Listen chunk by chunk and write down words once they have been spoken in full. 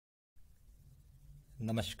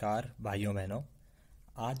नमस्कार भाइयों बहनों।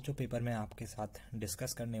 आज जो पेपर मैं आपके साथ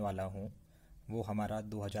डिस्कस करने वाला हूँ वो हमारा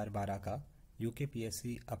 2012 का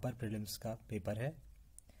यूकेपीएससी अपर प्रीलिम्स का पेपर है।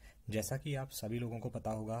 जैसा कि आप सभी लोगों को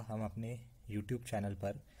पता होगा, हम अपने यूट्यूब चैनल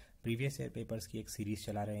पर प्रीवियस ईयर पेपर्स की एक सीरीज़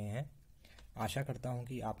चला रहे हैं। आशा करता हूँ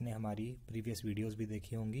कि आपने हमारी प्रीवियस वीडियोस भी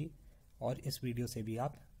देखी होंगी और इस वीडियो से भी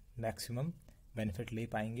आप मैक्सिमम बेनिफिट ले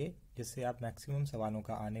पाएंगे, जिससे आप मैक्सिमम सवालों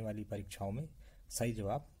का आने वाली परीक्षाओं में सही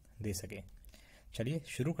जवाब दे सकें। चलिए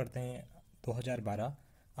शुरू करते हैं 2012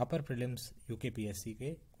 अपर प्रीलिम्स यूकेपीएससी के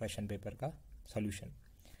क्वेश्चन पेपर का सॉल्यूशन।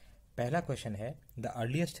 पहला क्वेश्चन है, the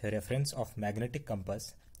earliest reference of magnetic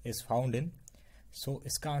compass is found in. सो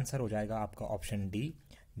इसका आंसर हो जाएगा आपका option D,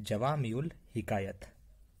 जवामिउल Hikayat.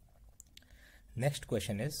 Next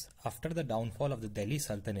question is, after the downfall of the Delhi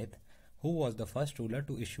सल्तनत who was the first ruler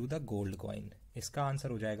to issue the gold coin. इसका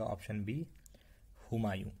answer हो जाएगा option B,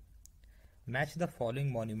 Humayun. Match the following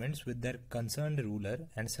monuments with their concerned ruler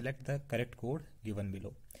and select the correct code given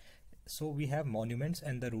below. So we have monuments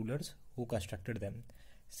and the rulers who constructed them.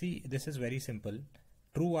 See, this is very simple.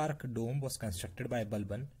 True Arc Dome was constructed by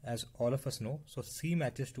Balban, as all of us know. So C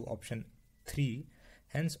matches to option 3.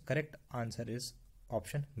 Hence, correct answer is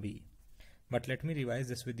option B. But let me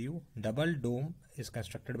revise this with you. Double Dome is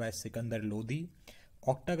constructed by Sikandar Lodi.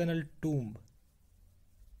 Octagonal Tomb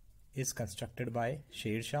is constructed by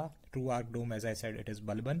Sher Shah. True Arc Dome, as I said, it is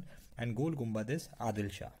Balban, and Gol Gumbad is Adil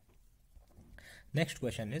Shah. Next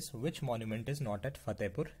question is, which monument is not at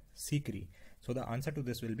Fatehpur Sikri? So the answer to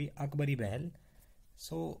this will be Akbari Mahal.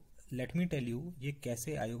 So let me tell you, ये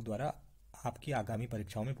कैसे आयोग द्वारा आपकी आगामी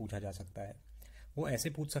परीक्षाओं में पूछा जा सकता है। वो ऐसे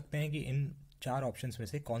पूछ सकते हैं कि इन 4 ऑप्शंस में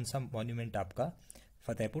से कौन सा मॉन्यूमेंट आपका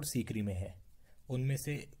फतेहपुर सीकरी में है। उनमें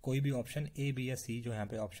से कोई भी ऑप्शन ए, बी या सी जो यहाँ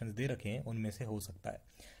पे ऑप्शंस दे रखे हैं उनमें से हो सकता है।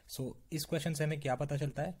 सो इस क्वेश्चन से हमें क्या पता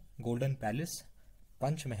चलता है, गोल्डन पैलेस,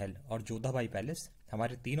 पंचमहल और जोधाबाई पैलेस,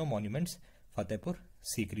 हमारे तीनों मॉन्यूमेंट्स फतेहपुर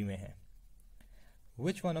सीकरी में हैं।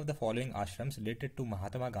 Which one of the following ashrams related to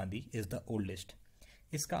Mahatma Gandhi is the oldest.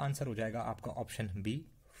 इसका आंसर हो जाएगा आपका ऑप्शन बी,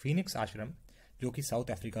 फीनिक्स आश्रम, जो कि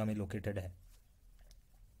साउथ अफ्रीका में लोकेटेड है।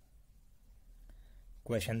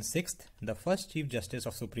 Question 6th, the first Chief Justice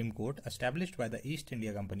of Supreme Court established by the East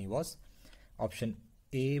India Company was. Option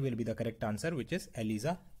A will be the correct answer, which is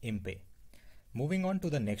Eliza Impe. Moving on to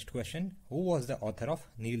the next question, who was the author of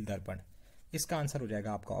नील दर्पण। इसका answer हो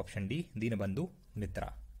जाएगा आपका option D, Deenbandhu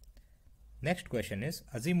Mitra. Next question is,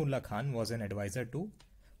 Azimullah Khan was an advisor to.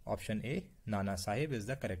 Option A, Nana Saheb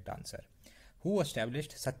is the correct answer. Who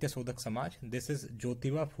established Satyashodhak Samaj? This is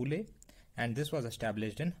Jyotiba Phule and this was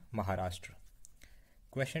established in Maharashtra.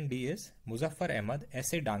 Question D is, Muzaffar Ahmad,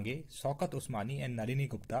 S.A. Dange, Shaukat Usmani and Nalini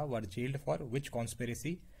Gupta were jailed for which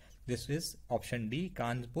conspiracy? This is option D,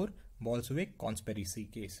 Kanpur Bolshevik conspiracy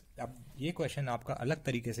case. अब ये question आपका अलग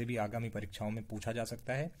तरीके से भी आगामी परीक्षाओं में पूछा जा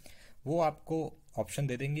सकता है। वो आपको ऑप्शन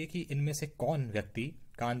दे देंगे कि इनमें से कौन व्यक्ति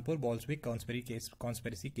कानपुर बोल्शेविक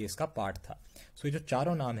कॉन्स्पिरेसी केस का पार्ट था। सो ये जो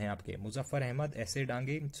चारों नाम हैं आपके, मुजफ्फर अहमद, S.A.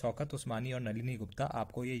 डांगे, शौकत उस्मानी और नलिनी गुप्ता,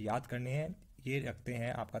 आपको ये याद करने हैं। ये रखते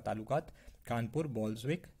हैं आपका ताल्लुकात कानपुर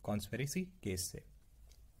बोल्शेविक कॉन्स्पिरेसी केस से।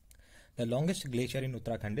 The longest glacier in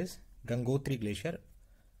Uttarakhand is Gangotri glacier,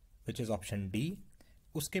 which is option D.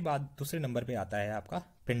 उसके बाद दूसरे नंबर पे आता है आपका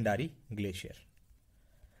Pindari glacier.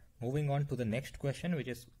 Moving on to the next question, which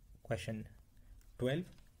is question 12।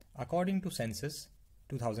 According to census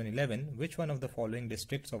 2011, which one of the following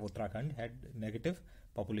districts of Uttarakhand had negative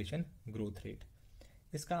population growth rate.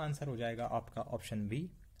 इसका answer हो जाएगा आपका option B,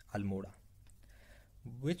 Almora.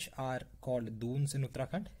 Which are called dunes in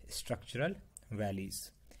Uttarakhand? Structural valleys.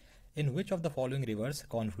 In which of the following rivers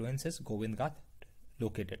confluence is Govind Ghat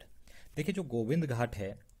located? देखिए, जो गोविंद घाट है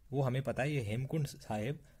वो हमें पता है ये हेमकुंड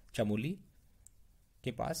साहिब चमोली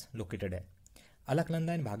के पास लोकेटेड है।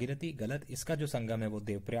 अलकनंदा एंड भागीरथी गलत, इसका जो संगम है वो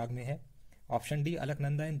देवप्रयाग में है। Option D,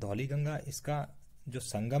 Alaknanda and Dhauli Ganga, इसका जो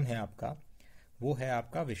संगम है आपका वो है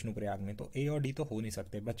आपका विष्णुप्रयाग में। तो ए और डी तो हो नहीं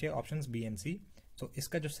सकते, बचे ऑप्शंस बी एंड सी। तो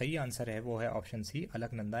इसका जो सही आंसर है वो है option C,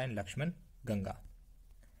 Alaknanda and Lakshman Ganga.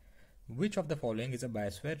 Which of the following is a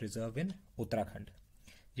biosphere reserve in Uttarakhand.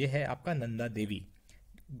 ये है आपका Nanda Devi.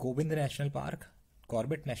 Govind national park,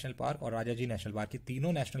 Corbett national park और राजाजी नेशनल पार्क, ये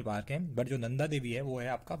तीनों नेशनल पार्क हैं, बट जो नंदा देवी है वो है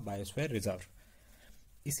आपका बायोस्फीयर रिजर्व।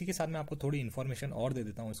 इसी के साथ मैं आपको थोड़ी इन्फॉर्मेशन और दे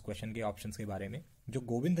देता हूँ इस क्वेश्चन के ऑप्शंस के बारे में। जो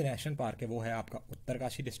गोविंद नेशनल पार्क है वो है आपका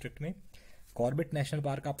उत्तरकाशी डिस्ट्रिक्ट में। कॉर्बेट नेशनल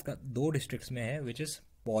पार्क आपका 2 डिस्ट्रिक्ट्स में है, which is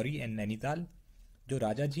Pauri and Nainital. जो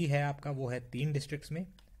राजा जी है आपका वो है 3 डिस्ट्रिक्ट्स में,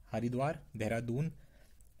 हरिद्वार, देहरादून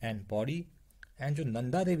एंड पौड़ी। एंड जो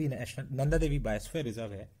नंदा देवी बायोस्फीयर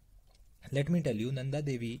रिजर्व है, let me tell you, Nanda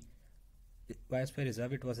Devi biosphere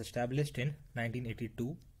reserve, it was established in 1982.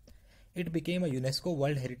 It became a UNESCO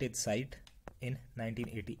World Heritage Site in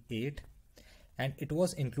 1988 and it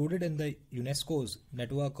was included in the UNESCO's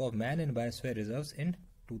network of man and biosphere reserves in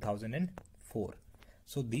 2004.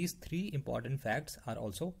 So these three important facts are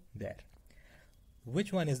also there.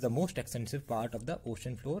 Which one is the most extensive part of the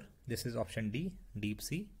ocean floor? This is option D, deep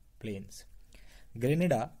sea plains.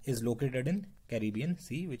 Grenada is located in Caribbean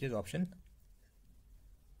Sea, which is option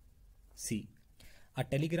C. A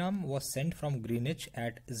telegram was sent from Greenwich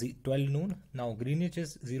at 12 noon. Now Greenwich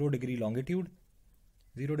is 0 degree longitude.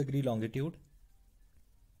 0 degree longitude.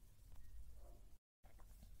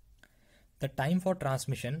 The time for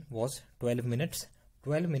transmission was 12 minutes.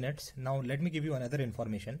 12 minutes. Now let me give you another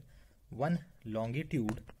information. One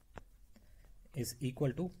longitude is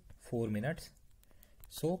equal to 4 minutes.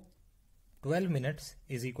 So 12 minutes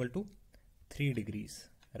is equal to 3 degrees,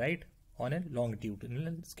 right? On a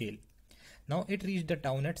longitudinal scale. Now it reached the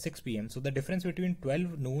town at 6 p.m. So the difference between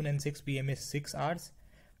 12 noon and 6 p.m. is 6 hours.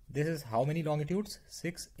 This is how many longitudes?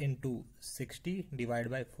 6 into 60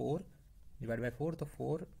 divided by 4. Divided by 4, so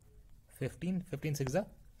 4, 15. 15 6 is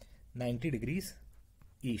 90 degrees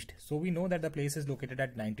east. So we know that the place is located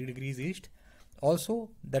at 90 degrees east. Also,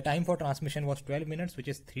 the time for transmission was 12 minutes, which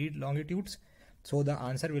is 3 longitudes. So the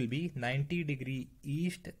answer will be 90 degree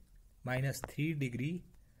east minus 3 degree.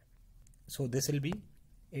 So this will be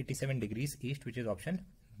 87 degrees east, which is option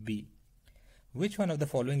B. Which one of the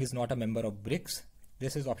following is not a member of BRICS?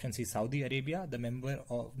 This is option C, Saudi Arabia. The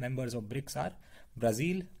members of BRICS are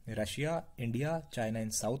Brazil, Russia, India, China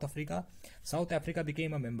and South Africa. South Africa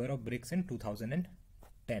became a member of BRICS in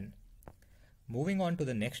 2010. Moving on to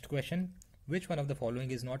the next question. Which one of the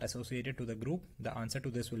following is not associated to the group? The answer to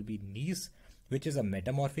this will be gneiss, which is a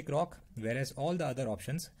metamorphic rock, whereas all the other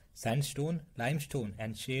options, sandstone, limestone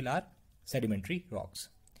and shale, are sedimentary rocks.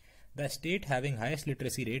 The state having highest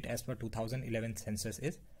literacy rate as per 2011 census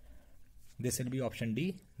is, this will be option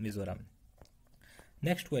D, Mizoram.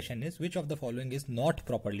 Next question is, which of the following is not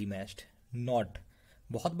properly matched? Not.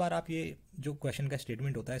 बहुत बार आप ये जो question का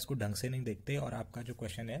statement होता है इसको ढंग से नहीं देखते और आपका जो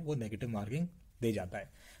क्वेश्चन है वो नेगेटिव मार्किंग दे जाता है.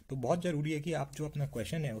 तो बहुत जरूरी है कि आप जो अपना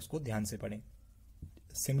क्वेश्चन है उसको ध्यान से पढ़ें.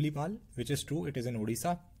 Simlipal, which is true, it is in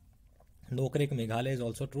Odisha. Nokrek, Meghalaya is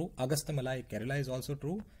also true. Agastyamalai, Kerala is also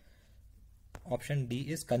true. Option D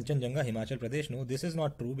is Kanchenjunga, Himachal Pradesh. No, this is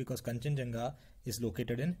not true because Kanchenjunga is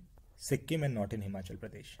located in Sikkim and not in Himachal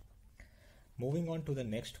Pradesh. Moving on to the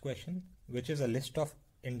next question, which is a list of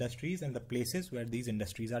industries and the places where these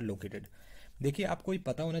industries are located. देखिए आपको ये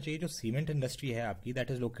पता होना चाहिए जो cement industry है आपकी,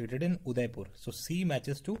 that is located in Udaipur. So C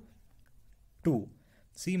matches to 2.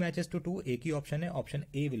 C matches to 2. एक ही ऑप्शन है, option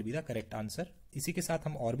A will be the correct answer. इसी के साथ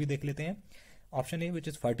हम और भी देख लेते हैं. Option A, which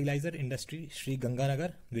is fertilizer industry, Sri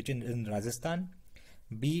Ganganagar, which is in Rajasthan.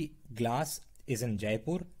 B, glass is in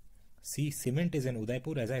Jaipur. C, cement is in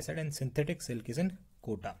Udaipur, as I said, and synthetic silk is in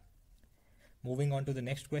Kota. Moving on to the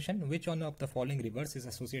next question, which one of the following rivers is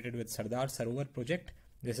associated with Sardar Sarovar project?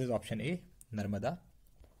 This is option A, Narmada.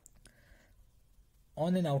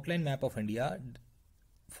 On an outline map of India,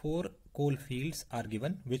 4 coal fields are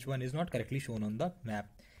given. Which one is not correctly shown on the map?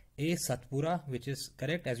 A, Satpura, which is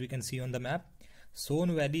correct as we can see on the map.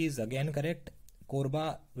 Son Valley is again correct.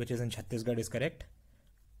 Korba, which is in Chhattisgarh, is correct.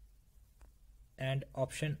 And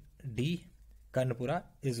option D, Karnapura,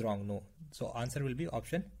 is wrong. No. So answer will be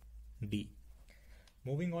option D.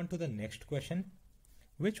 Moving on to the next question.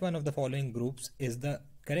 Which one of the following groups is the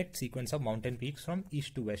correct sequence of mountain peaks from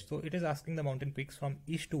east to west? So it is asking the mountain peaks from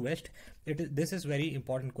east to west. This is very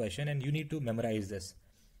important question and you need to memorize this.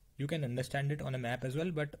 You can understand it on a map as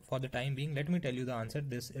well, but for the time being, let me tell you the answer.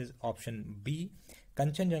 This is option B.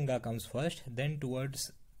 Kanchenjunga comes first, then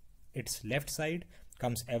towards its left side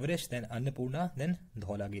comes Everest, then Annapurna, then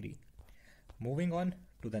Dhaulagiri. Moving on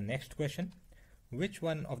to the next question. Which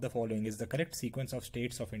one of the following is the correct sequence of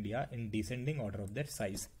states of India in descending order of their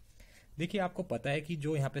size? देखिए आपको पता है कि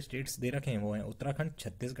जो यहाँ पे states दे रखे हैं वो हैं उत्तराखंड,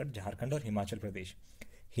 छत्तीसगढ़, झारखंड और हिमाचल प्रदेश.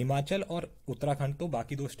 हिमाचल और उत्तराखंड तो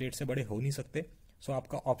बाकी दो स्टेट से बड़े हो नहीं सकते. So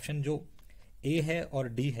आपका ऑप्शन जो A है और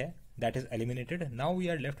D है, that is eliminated. Now we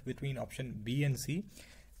are left between option B and C.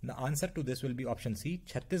 The answer to this will be option C.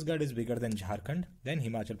 Chhattisgarh is bigger than Jharkhand, then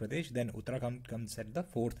Himachal Pradesh, then Uttarakhand comes at the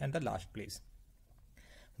 4th and the last place.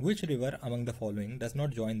 Which river among the following does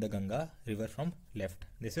not join the Ganga river from left?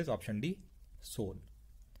 This is option D, Son.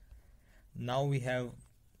 Now we have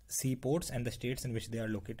seaports and the states in which they are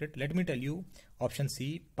located. Let me tell you, option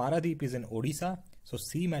C, Paradeep is in Odisha. So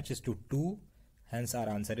C matches to 2. Hence our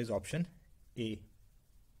answer is option A.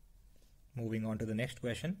 Moving on to the next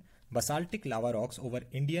question. Basaltic lava rocks over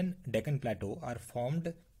Indian Deccan Plateau are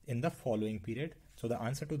formed in the following period. So the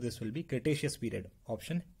answer to this will be Cretaceous period,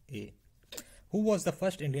 option A. Who was the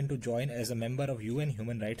first Indian to join as a member of UN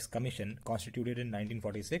Human Rights Commission constituted in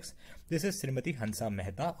 1946? This is Srimati Hansa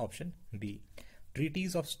Mehta, option B.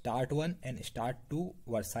 Treaties of START 1 and START 2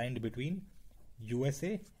 were signed between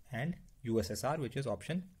USA and USSR, which is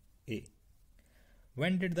option A.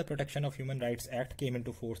 When did the Protection of Human Rights Act came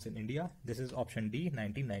into force in India? This is option D,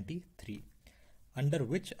 1993. Under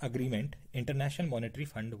which agreement International Monetary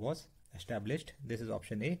Fund was established? This is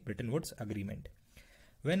option A, Bretton Woods Agreement.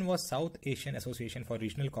 When was South Asian Association for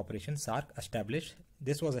Regional Cooperation, SAARC, established?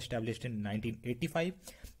 This was established in 1985.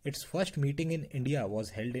 Its first meeting in India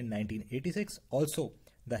was held in 1986. Also,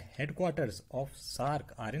 the headquarters of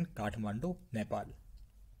SAARC are in Kathmandu, Nepal.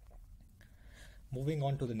 Moving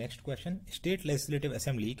on to the next question. State Legislative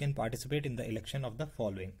Assembly can participate in the election of the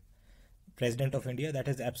following. President of India, that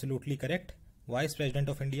is absolutely correct. Vice President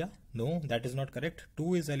of India, no, that is not correct.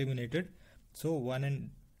 2 is eliminated. So 1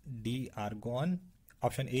 and D are gone.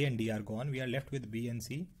 Option A and D are gone. We are left with B and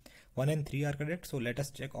C. 1 and 3 are correct. So let us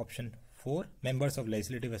check option 4. Members of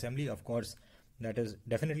Legislative Assembly, of course, that is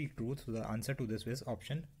definitely true. So the answer to this is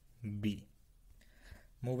option B.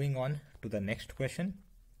 Moving on to the next question.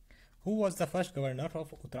 Who was the first governor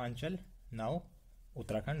of Uttarakhand, now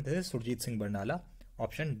Uttarakhand? This is Surjit Singh Barnala.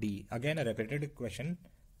 Option D. Again a repeated question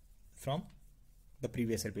from the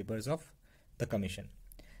previous year papers of the commission.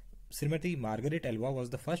 Srimati Margaret Elva was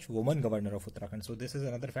the first woman governor of Uttarakhand. So this is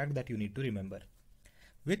another fact that you need to remember.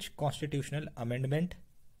 Which constitutional amendment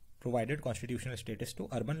provided constitutional status to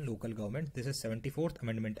urban local government? This is 74th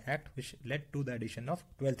Amendment Act, which led to the addition of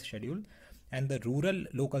 12th schedule, and the rural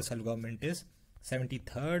local self-government is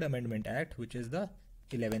 73rd Amendment Act, which is the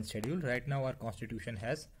 11th schedule. Right now our constitution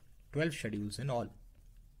has 12 schedules in all.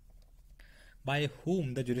 By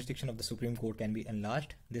whom the jurisdiction of the Supreme Court can be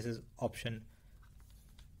enlarged? This is option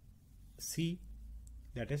C,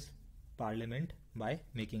 that is Parliament by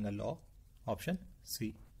making a law. Option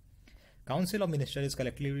C. Council of Ministers is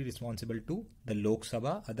collectively responsible to the Lok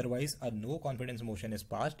Sabha, otherwise a no confidence motion is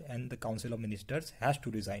passed and the Council of Ministers has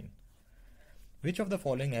to resign. Which of the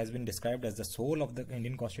following has been described as the soul of the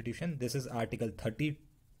Indian Constitution? This is Article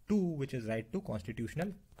 32, which is right to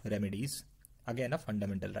constitutional remedies. Again a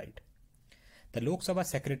fundamental right. The Lok Sabha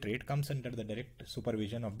Secretariat comes under the direct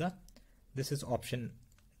supervision of the, this is option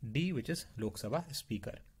D, which is Lok Sabha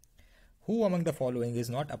Speaker. Who among the following is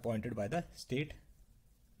not appointed by the state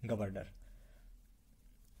governor?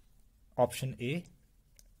 Option A,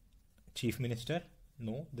 Chief Minister.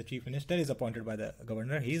 No, the Chief Minister is appointed by the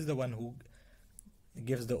governor. He is the one who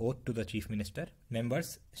gives the oath to the Chief Minister.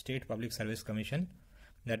 Members, State Public Service Commission.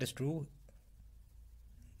 That is true.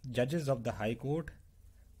 Judges of the High Court.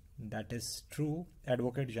 That is true.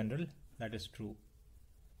 Advocate General. That is true.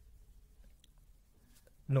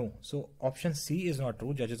 No, so option C is not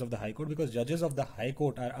true, judges of the High Court, because judges of the High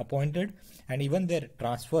Court are appointed and even their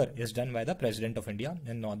transfer is done by the President of India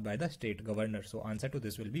and not by the state governor. So answer to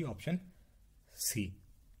this will be option C.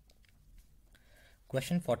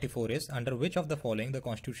 Question 44 is, under which of the following the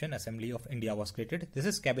Constitution Assembly of India was created? This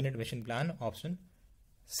is Cabinet Mission Plan, option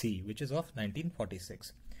C, which is of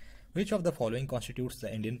 1946. Which of the following constitutes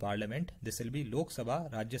the Indian Parliament? This will be Lok Sabha,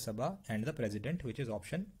 Rajya Sabha and the President, which is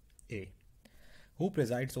option A. Who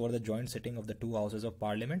presides over the joint sitting of the two houses of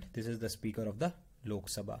Parliament? This is the Speaker of the Lok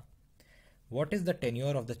Sabha. What is the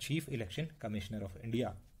tenure of the Chief Election Commissioner of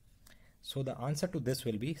India? So the answer to this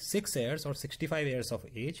will be 6 years or 65 years of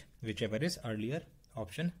age, whichever is earlier,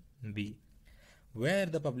 option B. Where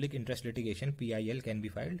the public interest litigation PIL can be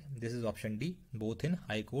filed? This is option D, both in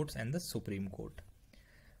High Courts and the Supreme Court.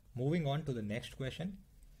 Moving on to the next question.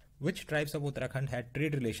 Which tribes of Uttarakhand had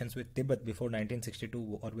trade relations with Tibet before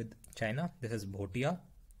 1962 or with China? This is Bhotia.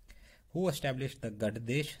 Who established the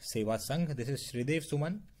Gaddesh Seva Sangh? This is Shridev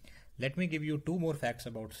Suman. Let me give you 2 more facts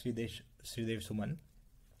about Shridev Suman.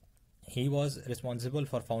 He was responsible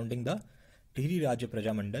for founding the Tihri Rajya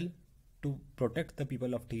Praja Mandal to protect the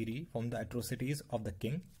people of Tihri from the atrocities of the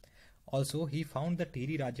king. Also, he founded the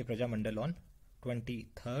Tihri Rajya Praja Mandal on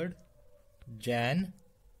 23rd Jan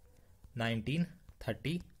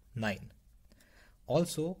 1939.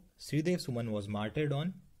 Also, Shridev Suman was martyred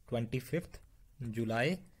on 25th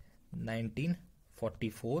July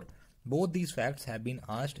 1944. Both these facts have been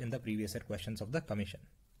asked in the previous year questions of the commission.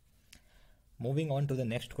 Moving on to the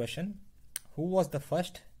next question. Who was the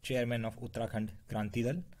first chairman of Uttarakhand Kranti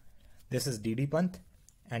Dal? This is D.D. Pant,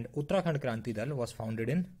 and Uttarakhand Kranti Dal was founded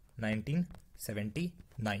in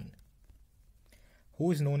 1979.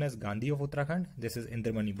 Who is known as Gandhi of Uttarakhand? This is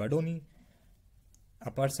Indramani Badoni. A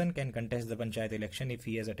person can contest the panchayat election if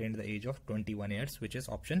he has attained the age of 21 years, which is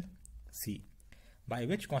option C. By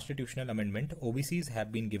which constitutional amendment OBCs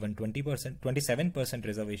have been given 27%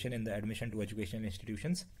 reservation in the admission to educational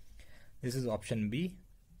institutions? This is option B,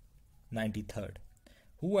 93rd.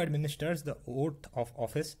 Who administers the oath of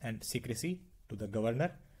office and secrecy to the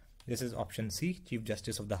governor? This is option C, Chief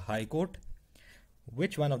Justice of the High Court.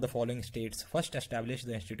 Which one of the following states first established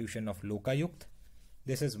the institution of Lokayukt?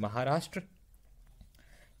 This is Maharashtra.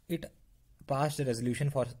 It passed a resolution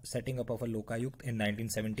for setting up of a Lokayukt in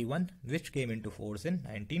 1971, which came into force in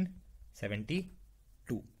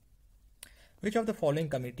 1972. Which of the following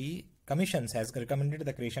commissions has recommended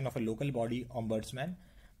the creation of a local body ombudsman?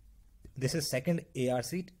 This is second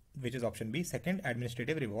ARC, which is option B, Second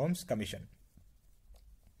Administrative Reforms Commission.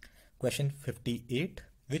 Question 58.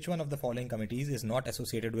 Which one of the following committees is not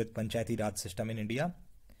associated with Panchayati Raj system in India?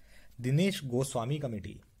 Dinesh Goswami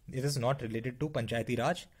Committee. It is not related to Panchayati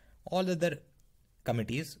Raj. All other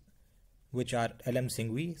committees, which are LM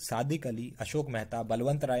Singhvi, Sadiq Ali, Ashok Mehta,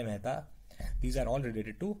 Balwant Rai Mehta, these are all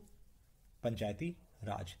related to Panchayati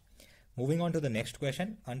Raj. Moving on to the next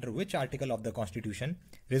question. Under which article of the Constitution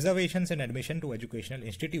reservations in admission to educational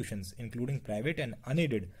institutions, including private and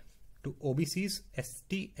unaided, to OBCs,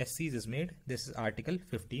 ST, SCs is made? This is Article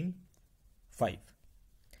 15(5).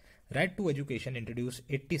 Right to Education introduced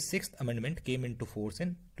 86th Amendment came into force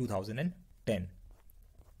in 2010.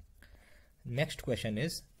 Next question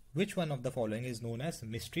is, which one of the following is known as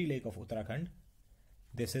Mystery Lake of Uttarakhand?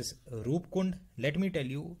 This is Roopkund. Let me tell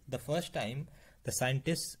you, the first time the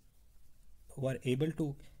scientists were able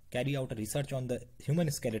to carry out research on the human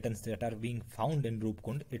skeletons that are being found in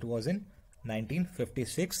Roopkund, it was in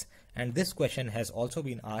 1956, and this question has also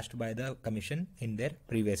been asked by the commission in their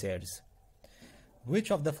previous years. Which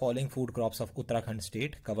of the following food crops of Uttarakhand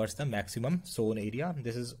state covers the maximum sown area?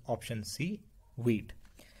 This is option C, wheat.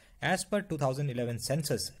 As per 2011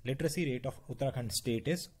 census, literacy rate of Uttarakhand state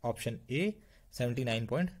is option A,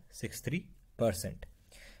 79.63%.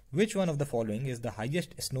 Which one of the following is the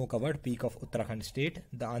highest snow-covered peak of Uttarakhand state?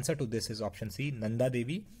 The answer to this is option C, Nanda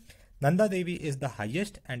Devi. Nanda Devi is the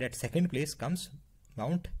highest, and at second place comes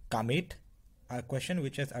Mount Kamet, a question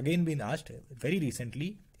which has again been asked very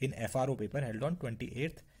recently in FRO paper held on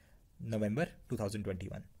 28th November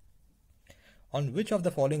 2021. On which of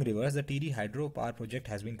the following rivers the TD hydro power project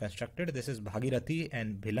has been constructed? This is Bhagirathi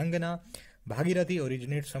and Bhilangana. Bhagirathi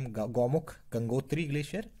originates from Gomukh Gangotri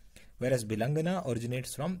glacier, whereas Bhilangana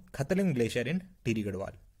originates from Khataling glacier in Tiri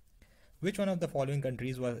Gadwal. Which one of the following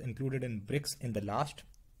countries was included in BRICS in the last,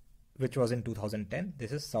 which was in 2010?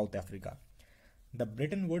 This is South Africa. The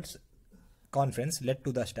Bretton Woods conference led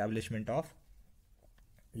to the establishment of,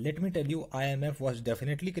 let me tell you, IMF was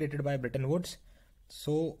definitely created by Bretton Woods.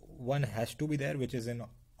 So one has to be there, which is in,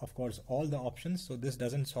 of course, all the options. So this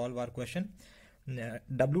doesn't solve our question.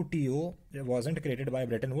 WTO wasn't created by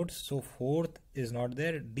Bretton Woods. So fourth is not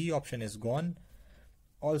there. D option is gone.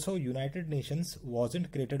 Also, United Nations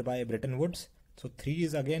wasn't created by Bretton Woods. So 3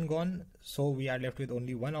 is again gone. So we are left with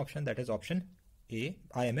only one option, that is option A,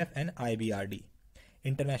 IMF and IBRD,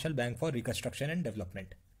 International Bank for Reconstruction and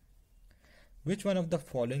Development. Which one of the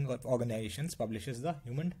following organizations publishes the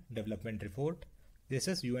Human Development Report? This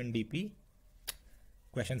is UNDP.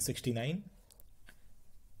 Question 69.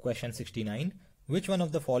 Question 69. Which one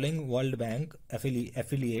of the following World Bank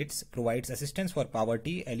affiliates provides assistance for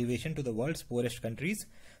poverty alleviation to the world's poorest countries?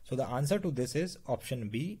 So the answer to this is option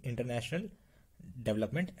B, International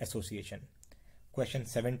Development Association. Question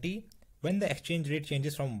 70. When the exchange rate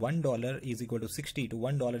changes from $1 is equal to 60 to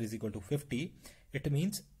 $1 is equal to 50, it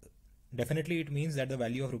means that the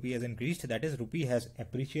value of rupee has increased, that is rupee has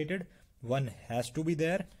appreciated. One has to be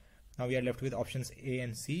there. Now we are left with options A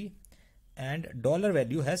and C, and dollar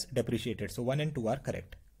value has depreciated. So 1 and 2 are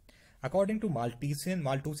correct. According to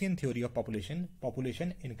Malthusian theory of population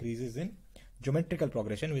increases in geometrical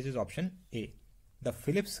progression, which is option A. The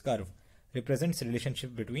Phillips curve represents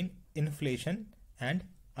relationship between inflation and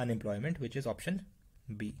unemployment, which is option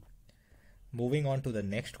B. Moving on to the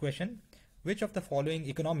next question. Which of the following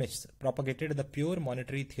economists propagated the pure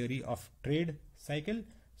monetary theory of trade cycle?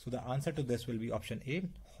 So the answer to this will be option A,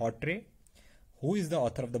 Hawtrey. Who is the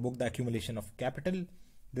author of the book The Accumulation of Capital?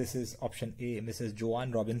 This is option A, Mrs.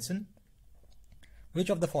 Joanne Robinson. Which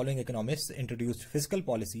of the following economists introduced fiscal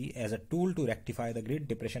policy as a tool to rectify the Great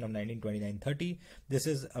Depression of 1929-30? This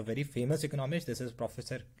is a very famous economist. This is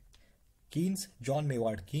Professor Keynes, John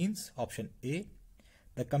Maynard Keynes, option A.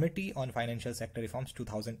 The Committee on Financial Sector Reforms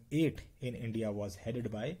 2008 in India was headed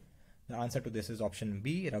by, the answer to this is option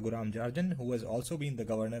B, Raghuram Jarjan, who has also been the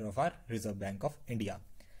governor of our Reserve Bank of India.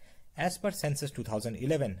 As per Census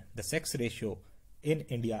 2011, the sex ratio in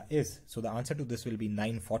India is? So the answer to this will be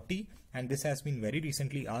 940, and this has been very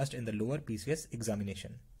recently asked in the lower PCS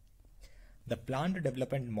examination. The planned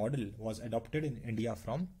development model was adopted in India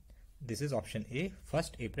from, this is option A,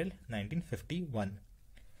 1st April 1951.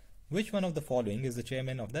 Which one of the following is the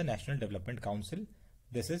chairman of the National Development Council?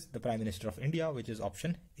 This is the Prime Minister of India, which is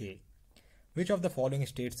option A. Which of the following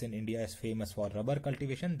states in India is famous for rubber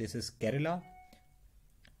cultivation? This is Kerala.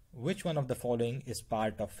 Which one of the following is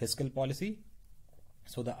part of fiscal policy?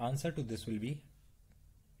 So the answer to this will be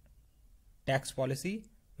tax policy,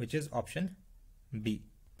 which is option B.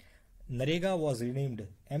 Narega was renamed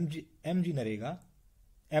MNREGA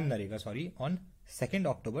on 2nd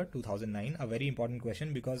October 2009. A very important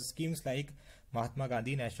question, because schemes like Mahatma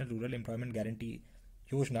Gandhi National Rural Employment Guarantee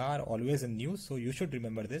Yojana are always in news, so you should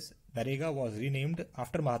remember this. Narega was renamed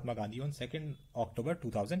after Mahatma Gandhi on 2nd October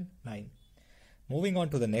 2009. Moving on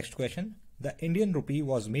to the next question. The Indian rupee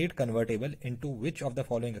was made convertible into which of the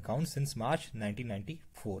following accounts since March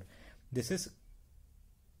 1994? This is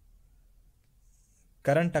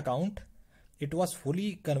current account. It was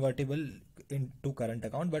fully convertible into current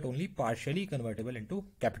account, but only partially convertible into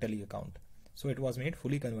capital account. So it was made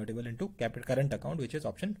fully convertible into current account, which is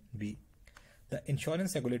option B. The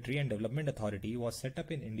Insurance Regulatory and Development Authority was set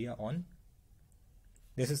up in India on,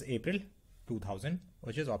 this is April 2000,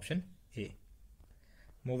 which is option A.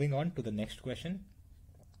 Moving on to the next question.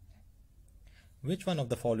 Which one of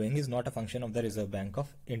the following is not a function of the Reserve Bank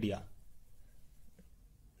of India?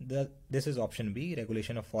 This is option B,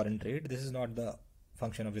 regulation of foreign trade. This is not the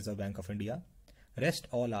function of Reserve Bank of India. Rest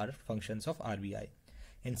all are functions of RBI.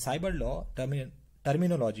 In cyber law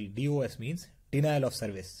terminology, DOS means denial of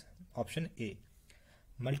service. Option A.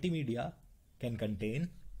 Multimedia can contain,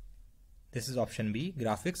 this is option B,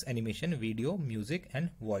 graphics, animation, video, music and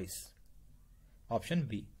voice. Option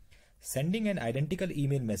B. Sending an identical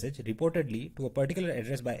email message reportedly to a particular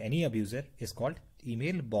address by any abuser is called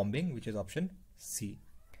email bombing, which is option C.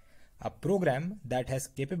 A program that has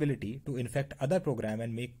capability to infect other program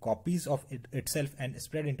and make copies of itself and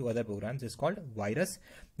spread into other programs is called virus,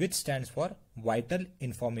 which stands for Vital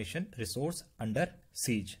Information Resource Under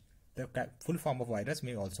Siege. The full form of virus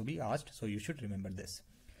may also be asked, so you should remember this.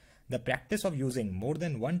 The practice of using more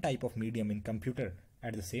than one type of medium in computer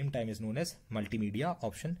at the same time is known as multimedia.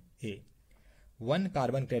 Option A. 1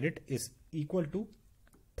 carbon credit is equal to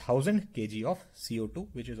 1000 kg of CO2,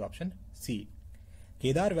 which is option C.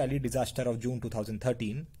 Kedar Valley disaster of June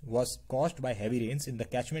 2013 was caused by heavy rains in the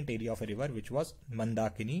catchment area of a river, which was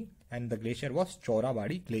Mandakini, and the glacier was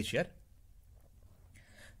Chaurabadi Glacier.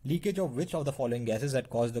 Leakage of which of the following gases had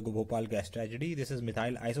caused the Bhopal gas tragedy? This is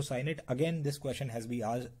methyl isocyanate. Again, this question has been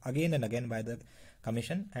asked again and again by the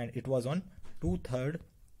commission, and it was on 2nd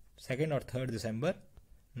or 3rd December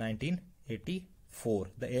 1984.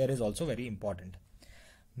 The year is also very important.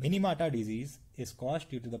 Minamata disease is caused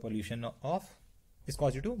due to the pollution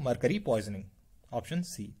due to mercury poisoning. Option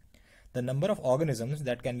C. The number of organisms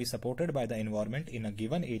that can be supported by the environment in a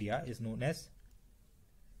given area is known as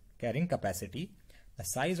carrying capacity. The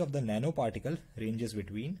size of the nanoparticle ranges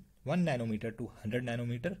between 1 nanometer to 100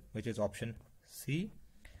 nanometer, which is option C.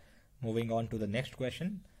 Moving on to the next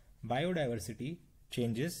question. Biodiversity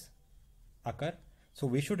changes occur. So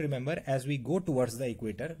we should remember, as we go towards the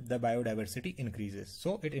equator, the biodiversity increases.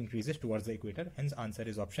 So it increases towards the equator. Hence answer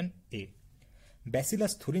is option A.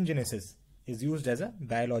 Bacillus thuringiensis is used as a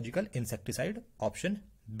biological insecticide. Option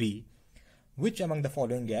B. Which among the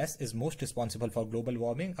following gas is most responsible for global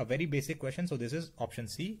warming? A very basic question. So this is option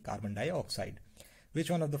C, carbon dioxide. Which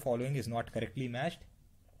one of the following is not correctly matched?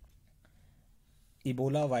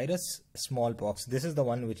 Ebola virus, smallpox. This is the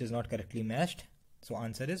one which is not correctly matched. So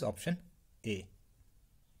answer is option A.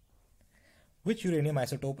 Which uranium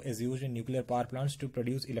isotope is used in nuclear power plants to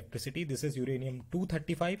produce electricity? This is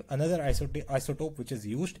uranium-235. Another isotope which is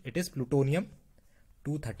used, it is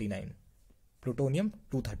plutonium-239.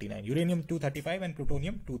 Plutonium-239. Uranium-235 and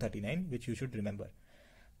plutonium-239, which you should remember.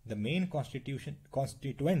 The main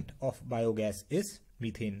constituent of biogas is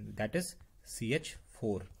methane, that is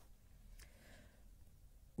CH4.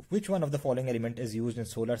 Which one of the following element is used in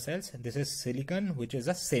solar cells? This is silicon, which is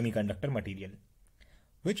a semiconductor material.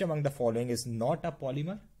 Which among the following is not a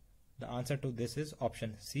polymer? The answer to this is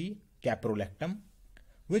option C, caprolactam.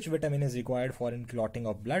 Which vitamin is required for clotting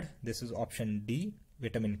of blood? This is option D,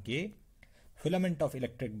 vitamin K. Filament of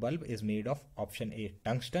electric bulb is made of option A,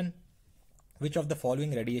 tungsten. Which of the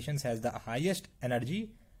following radiations has the highest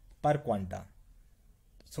energy per quanta?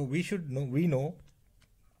 So we know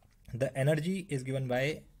the energy is given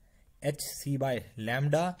by hc by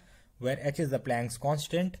lambda, where h is the Planck's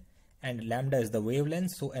constant and lambda is the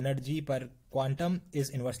wavelength. So energy per quantum is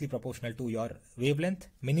inversely proportional to your wavelength.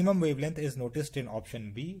 Minimum wavelength is noticed in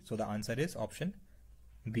option B, so the answer is option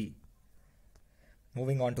B.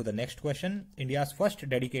 Moving on to the next question. India's first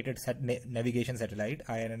dedicated navigation satellite,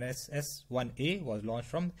 INSS-1A, was launched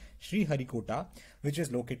from Sriharikota, which is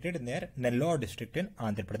located near Nellore district in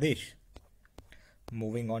Andhra Pradesh.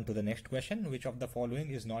 Moving on to the next question. Which of the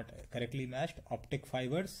following is not correctly matched? Optic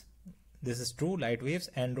fibers. This is true. Light waves.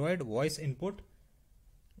 Android. Voice input.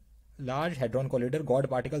 Large Hadron Collider. God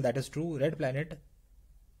particle. That is true. Red planet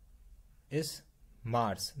is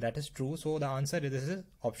Mars. That is true. So the answer is, this is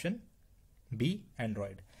option B,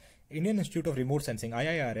 Android. Indian Institute of Remote Sensing,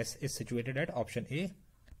 IIRS, is situated at option A,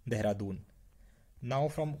 Dehradun. Now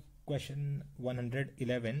from question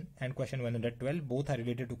 111 and question 112, both are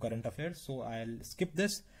related to current affairs, so I'll skip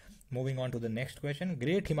this. Moving on to the next question.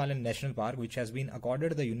 Great Himalayan National Park, which has been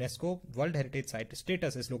accorded the UNESCO World Heritage Site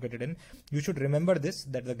status, is located in, you should remember this,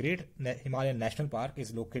 that the Great Himalayan National Park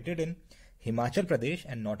is located in Himachal Pradesh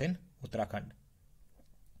and not in Uttarakhand.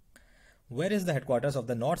 Where is the headquarters of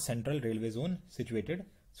the North Central Railway Zone situated?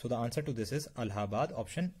 So the answer to this is Allahabad,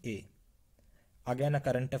 option A. Again a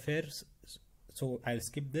current affairs, so I'll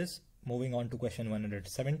skip this. Moving on to question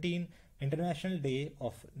 117. International Day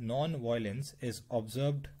of Non-Violence is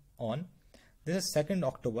observed on, this is 2nd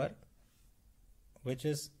October, which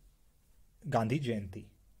is Gandhi Jayanti.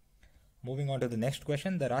 Moving on to the next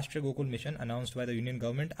question. The Rashtriya Gokul Mission announced by the Union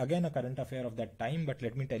government, again a current affair of that time, but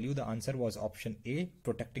let me tell you the answer was option A,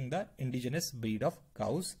 protecting the indigenous breed of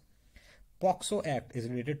cows. POXO Act is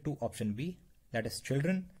related to option B, that is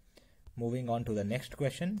children. Moving on to the next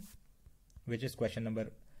question, which is question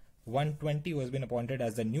number 120, who has been appointed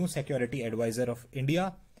as the new security advisor of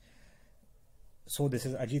India. So this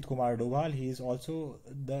is Ajit Kumar Doval. He is also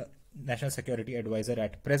the national security advisor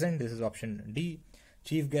at present. This is option D.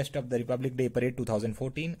 Chief guest of the Republic Day Parade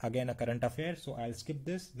 2014, again a current affair, so I'll skip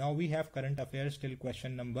this. Now we have current affairs till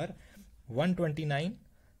question number 129,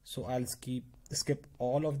 so I'll skip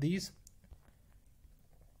all of these.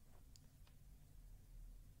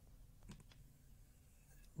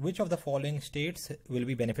 Which of the following states will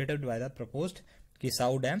be benefited by the proposed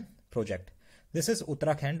Kisau Dam project? This is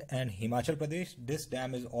Uttarakhand and Himachal Pradesh. This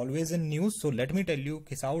dam is always in news, so let me tell you,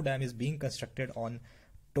 Kisau Dam is being constructed on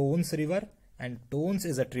Tons River, and Tons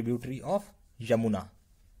is a tributary of Yamuna.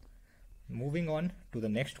 Moving on to the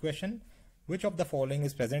next question. Which of the following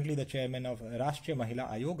is presently the chairman of Rashtriya Mahila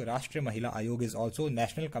Ayog? Rashtriya Mahila Ayog is also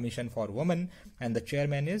National Commission for Women, and the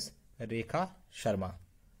chairman is Rekha Sharma.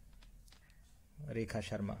 Rekha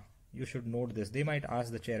Sharma. You should note this. They might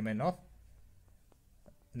ask the chairman of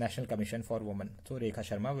National Commission for Women. So Rekha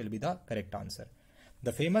Sharma will be the correct answer.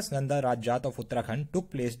 The famous Nanda Rajyat of Uttarakhand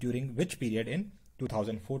took place during which period in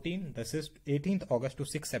 2014? This is 18th August to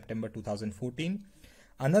 6th September 2014.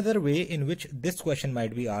 Another way in which this question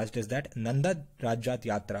might be asked is that Nanda Rajyat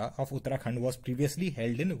Yatra of Uttarakhand was previously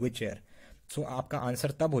held in which year? So आपका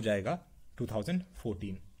answer तब हो जाएगा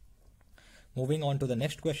 2014. Moving on to the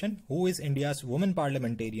next question. Who is India's woman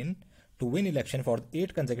parliamentarian to win election for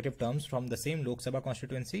 8 consecutive terms from the same Lok Sabha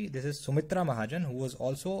constituency? This is Sumitra Mahajan, who was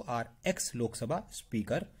also our ex-Lok Sabha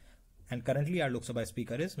speaker, and currently our Lok Sabha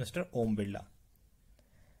speaker is Mr. Om Birla.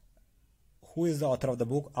 Who is the author of the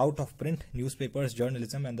book Out of Print, Newspapers,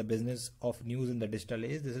 Journalism and the Business of News in the Digital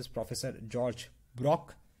Age? This is Professor George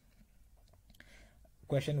Brock.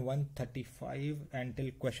 Question 135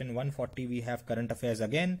 until question 140 we have current affairs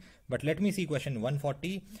again, but let me see question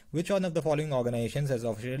 140. Which one of the following organizations has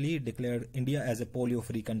officially declared India as a polio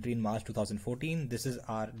free country in March 2014? This is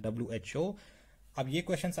our WHO. अब ये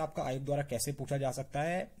questions आपका आयोग द्वारा कैसे पूछा जा सकता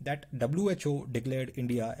है? That WHO declared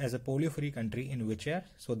India as a polio free country in which year?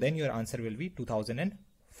 So then your answer will be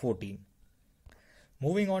 2014.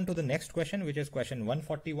 Moving on to the next question, which is question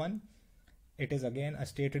 141. It is again a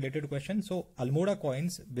state related question. So Almora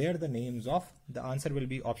coins bear the names of, the answer will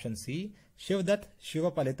be option C, Shivdutt,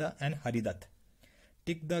 Shivapalita and Haridutt.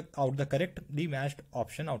 Tick out the correctly matched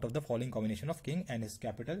option out of the following combination of king and his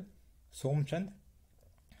capital. Somchand,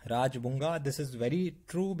 Rajbunga. This is very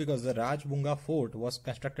true because the Rajbunga fort was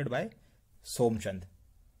constructed by Somchand.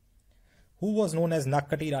 Who was known as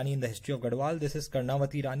Nakkati Rani in the history of Gadwal? This is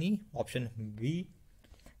Karnavati Rani, option B.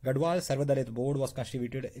 Gadwal Sarvadalit Board was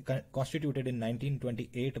constituted in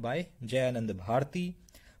 1928 by Jayanand Bharti.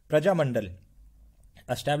 Prajamandal,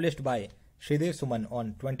 established by Shridev Suman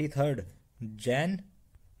on 23rd Jan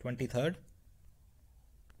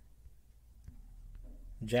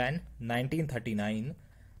 1939,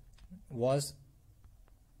 was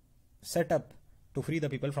set up to free the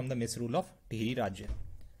people from the misrule of Tihri Rajya.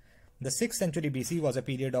 The 6th century BC was a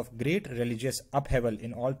period of great religious upheaval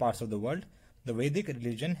in all parts of the world. The Vedic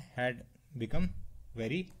religion had become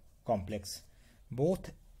very complex.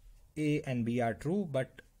 Both A and B are true,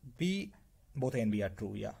 but both A and B are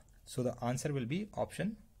true, yeah. So the answer will be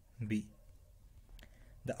option B.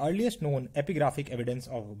 The earliest known epigraphic evidence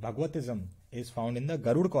of Bhagavatism is found in the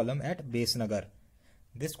Garud column at Besnagar.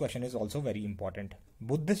 This question is also very important.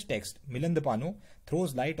 Buddhist text Milandapanu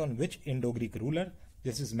throws light on which Indo-Greek ruler?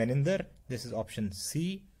 This is Meninder. This is option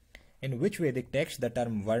C. In which Vedic text the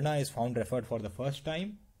term Varna is found referred for the first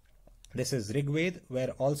time? This is Rigved,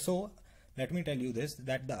 where also, let me tell you this,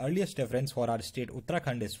 that the earliest reference for our state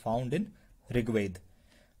Uttarakhand is found in Rigved.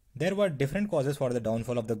 There were different causes for the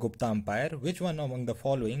downfall of the Gupta Empire. Which one among the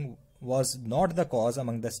following was not the cause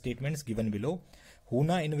among the statements given below?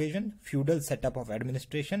 Huna invasion, feudal setup of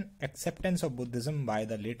administration, acceptance of Buddhism by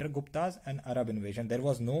the later Guptas, and Arab invasion. There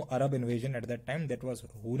was no Arab invasion at that time. That was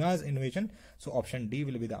Huna's invasion. So option D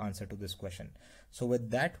will be the answer to this question. So with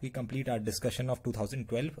that, we complete our discussion of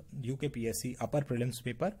 2012 UKPSC upper prelims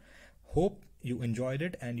paper. Hope you enjoyed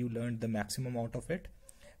it and you learned the maximum out of it.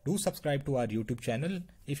 Do subscribe to our YouTube channel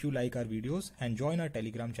if you like our videos and join our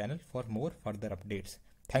Telegram channel for more further updates.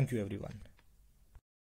 Thank you everyone.